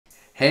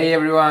Hey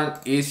everyone,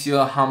 it's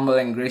your humble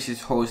and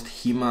gracious host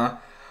Hima.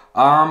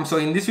 So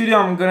in this video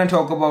I'm gonna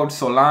talk about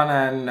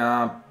Solana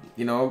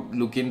and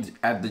looking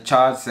at the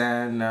charts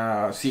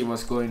and see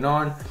what's going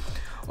on.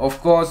 Of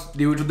course,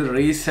 due to the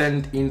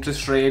recent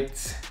interest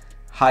rates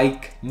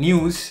hike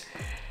news,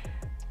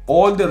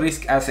 all the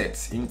risk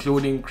assets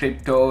including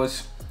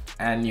cryptos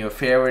and your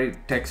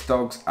favorite tech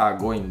stocks are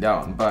going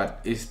down. But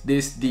is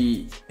this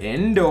the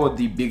end or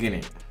the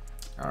beginning?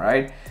 All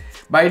right,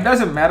 but it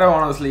doesn't matter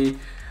honestly.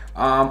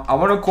 I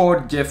want to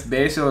quote Jeff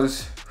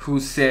Bezos, who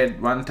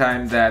said one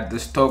time that the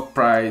stock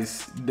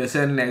price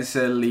doesn't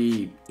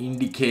necessarily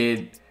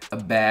indicate a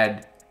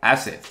bad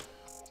asset,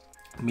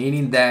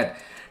 meaning that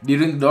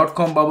during the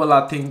dot-com bubble,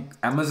 I think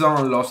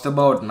Amazon lost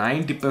about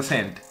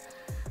 90%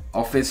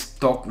 of its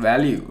stock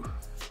value.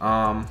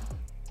 I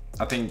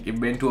think it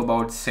went to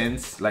about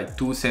cents, like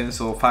 2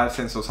 cents or 5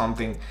 cents or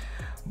something.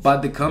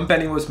 But the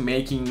company was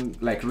making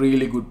like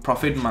really good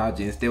profit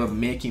margins. They were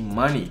making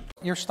money.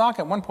 Your stock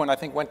at one point, I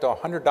think, went to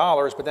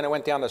 $100, but then it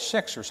went down to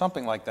 $6 or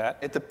something like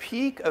that. At the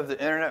peak of the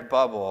internet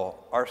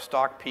bubble, our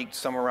stock peaked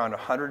somewhere around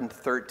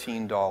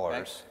 $113.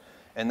 Okay.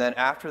 And then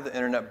after the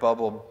internet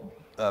bubble,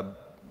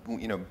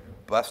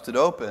 busted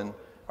open,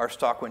 our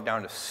stock went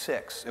down to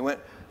 $6. It went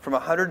from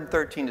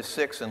 113 to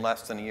 6 in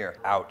less than a year.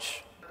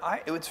 Ouch.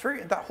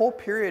 That whole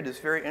period is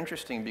very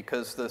interesting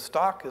because the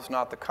stock is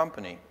not the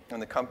company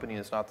and the company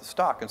is not the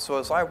stock. And so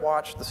as I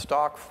watched the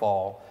stock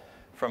fall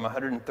from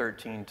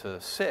 113 to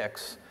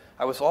 6,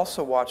 I was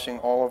also watching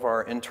all of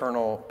our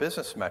internal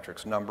business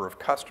metrics, number of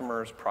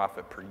customers,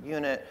 profit per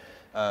unit,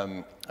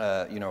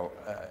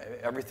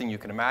 everything you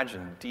can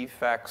imagine,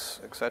 defects,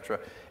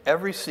 etc.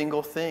 Every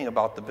single thing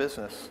about the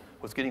business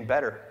was getting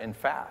better and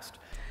fast.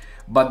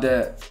 But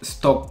the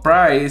stock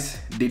price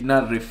did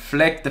not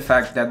reflect the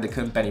fact that the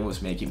company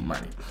was making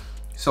money.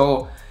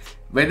 So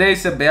whether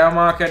it's a bear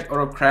market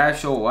or a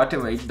crash or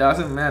whatever, it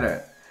doesn't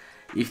matter.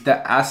 If the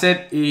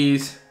asset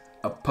is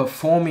a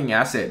performing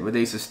asset, whether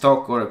it's a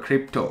stock or a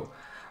crypto,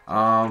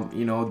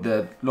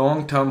 the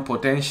long-term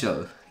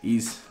potential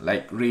is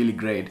like really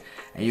great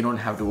and you don't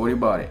have to worry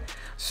about it.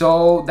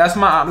 So that's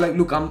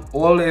look, I'm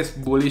always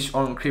bullish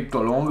on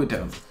crypto longer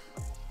term.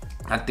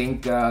 I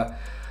think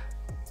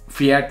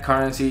fiat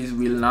currencies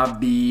will not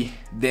be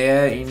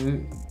there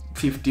in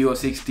 50 or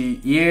 60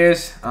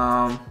 years,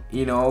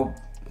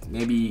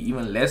 maybe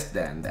even less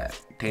than that,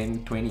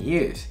 10, 20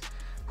 years,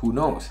 who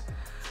knows.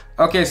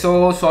 Okay,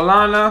 so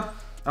Solana,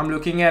 I'm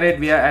looking at it,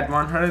 we are at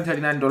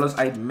 $139.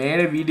 I made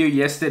a video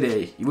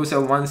yesterday, it was at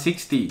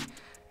 160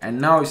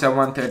 and now it's at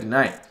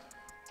 139.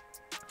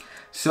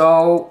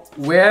 So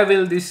where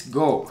will this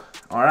go?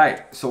 All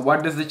right, so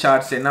what does the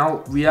chart say?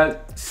 Now we are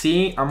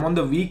seeing, I'm on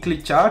the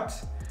weekly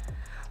charts,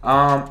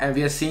 and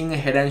we are seeing a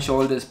head and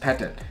shoulders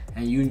pattern.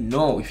 And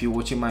if you're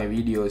watching my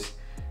videos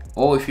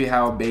or if you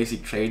have a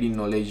basic trading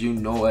knowledge,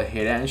 a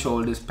head and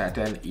shoulders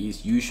pattern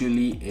is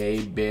usually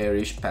a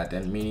bearish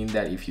pattern, meaning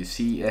that if you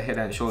see a head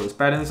and shoulders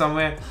pattern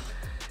somewhere,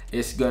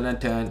 it's gonna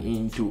turn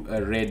into a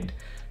red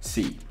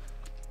C.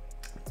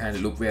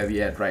 And look where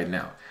we are at right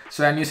now.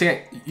 So and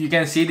you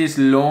can see this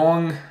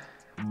long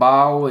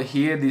bar over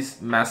here, this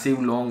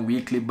massive long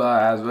weekly bar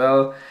as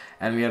well,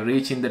 and we are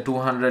reaching the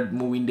 200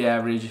 moving day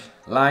average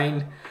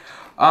line.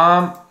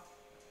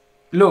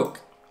 Look,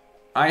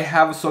 I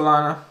have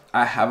Solana.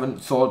 I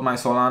haven't sold my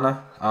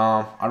Solana.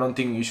 I don't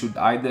think you should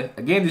either.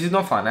 Again, this is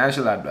not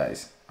financial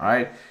advice. All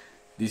right,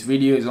 this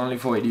video is only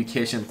for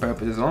education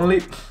purposes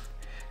only.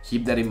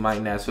 Keep that in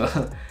mind as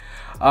well.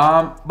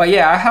 But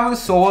yeah, I haven't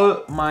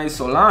sold my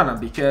Solana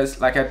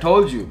because, like I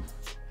told you,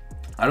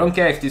 I don't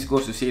care if this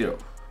goes to zero,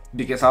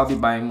 because I'll be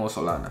buying more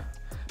Solana,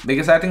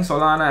 because I think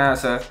Solana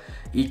as a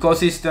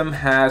ecosystem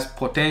has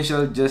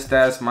potential just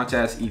as much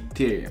as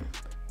Ethereum.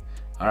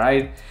 All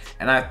right,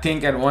 and I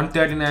think at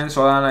 139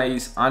 Solana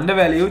is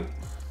undervalued.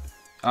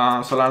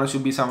 Solana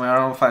should be somewhere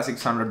around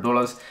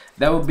 $500–600.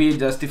 That would be a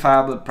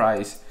justifiable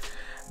price.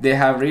 They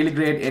have really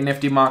great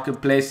NFT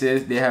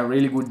marketplaces. They have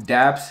really good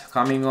dApps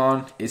coming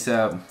on. It's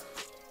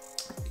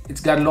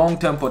got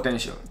long-term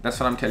potential. That's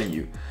what I'm telling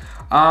you.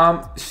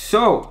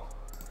 So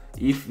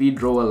if we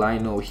draw a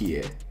line over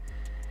here,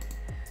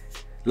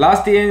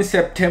 last year in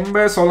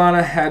September,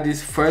 Solana had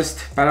this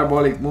first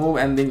parabolic move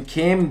and then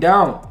came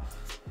down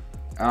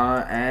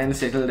and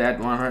settled at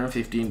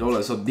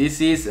 $115. So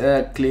this is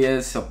a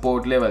clear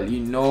support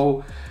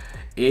level.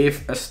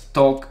 If a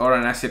stock or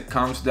an asset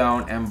comes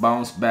down and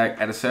bounce back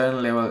at a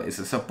certain level, it's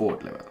a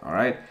support level. All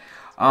right,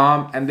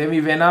 and then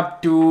we went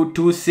up to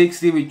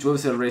 260, which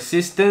was a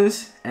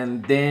resistance,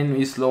 and then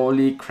we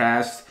slowly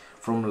crashed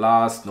from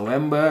last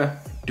November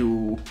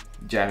to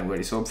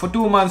January. So for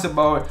 2 months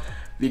about,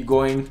 we're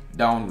going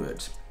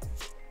downwards.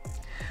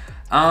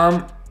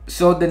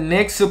 So the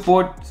next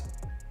support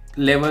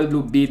level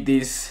would be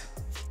this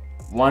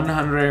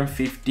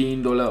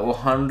 $115 or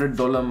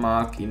 $100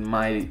 mark in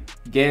my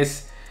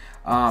guess.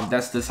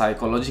 That's the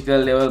psychological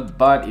level.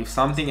 But if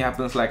something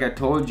happens, like I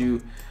told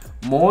you,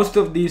 most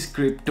of these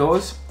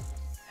cryptos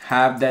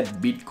have that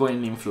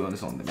Bitcoin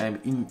influence on them.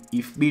 And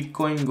if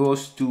Bitcoin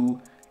goes to,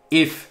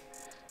 if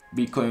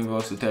Bitcoin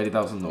goes to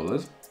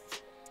 $30,000,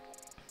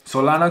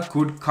 Solana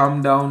could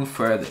come down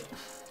further.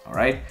 All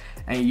right,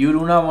 and you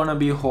do not want to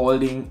be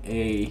holding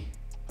a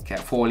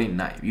falling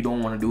knife. You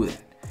don't want to do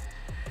that.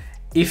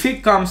 If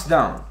it comes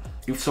down,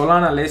 if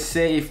Solana, let's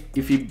say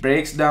if it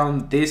breaks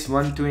down this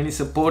 120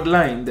 support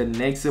line, the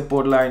next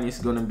support line is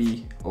gonna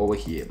be over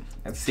here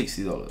at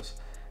 $60.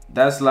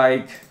 That's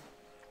like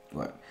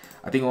what,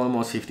 I think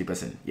almost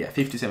 50%. Yeah,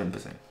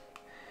 57%.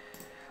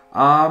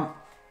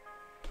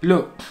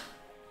 Look,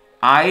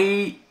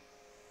 I'm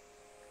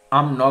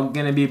not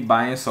gonna be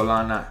buying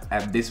Solana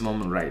at this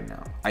moment right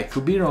now. I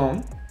could be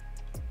wrong.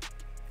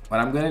 What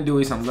I'm gonna do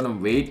is I'm gonna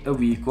wait a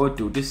week or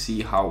two to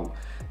see how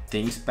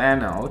things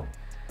pan out.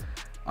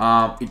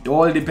 It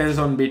all depends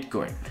on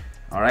Bitcoin.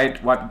 All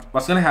right,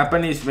 what's gonna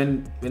happen is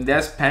when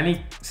there's panic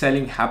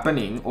selling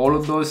happening, all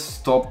of those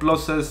stop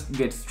losses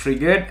gets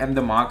triggered and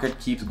the market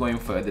keeps going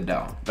further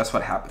down. That's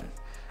what happens.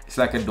 It's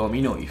like a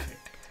domino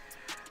effect.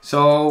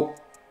 So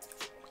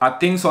I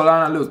think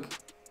Solana, look,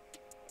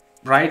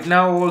 right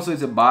now also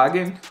it's a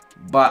bargain,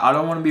 but I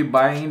don't want to be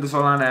buying into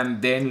Solana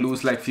and then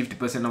lose like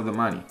 50% of the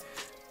money.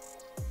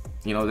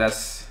 You know,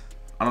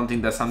 I don't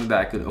think that's something that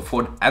I could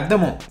afford at the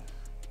moment.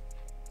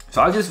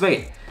 So I'll just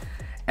wait.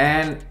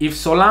 And if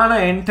Solana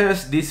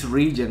enters this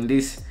region,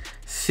 this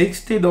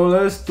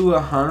 $60 to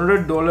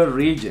 $100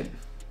 region,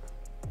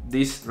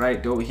 this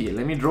right over here,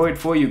 let me draw it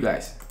for you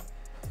guys.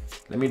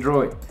 Let me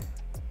draw it.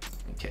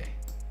 Okay.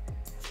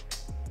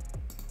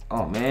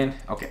 Oh man,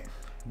 okay.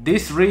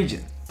 This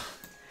region,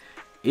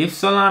 if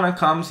Solana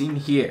comes in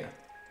here,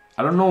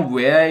 I don't know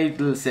where it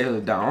will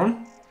settle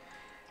down.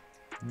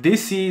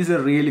 This is a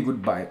really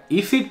good buy.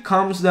 If it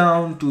comes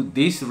down to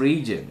this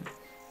region,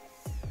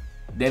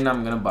 then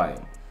I'm gonna buy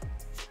it.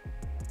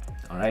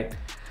 All right.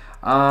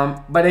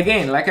 But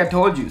again, like I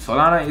told you,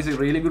 Solana is a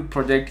really good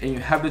project and you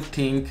have to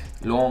think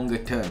longer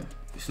term.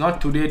 It's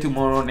not today,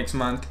 tomorrow, next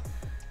month.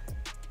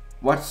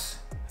 What's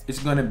it's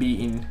gonna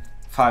be in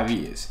 5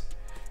 years,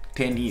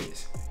 10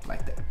 years,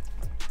 like that.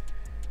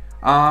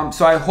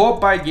 So I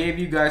hope I gave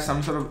you guys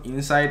some sort of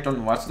insight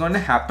on what's going to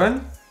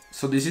happen.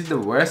 So this is the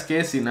worst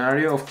case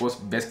scenario. Of course,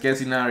 best case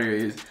scenario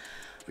is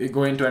we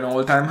go into an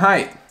all-time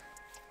high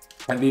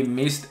and we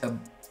missed a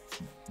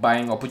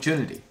buying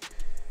opportunity.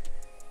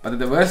 But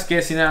the worst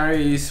case scenario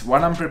is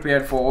what I'm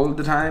prepared for all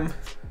the time,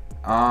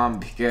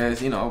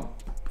 because you know,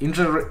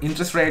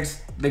 interest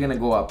rates, they're gonna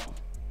go up.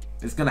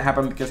 It's gonna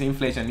happen because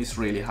inflation is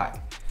really high.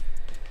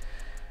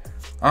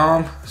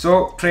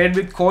 So trade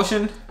with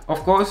caution,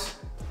 of course,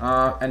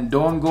 and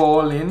don't go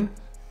all in.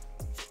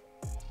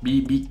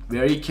 Be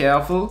very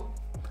careful,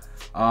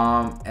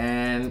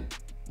 and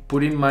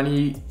put in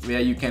money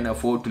where you can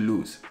afford to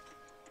lose.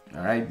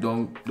 All right,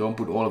 don't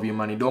put all of your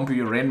money. Don't put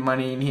your rent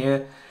money in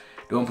here.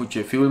 Don't put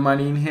your fuel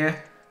money in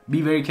here.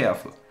 Be very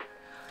careful.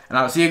 And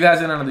I'll see you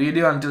guys in another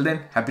video. Until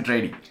then, happy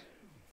trading.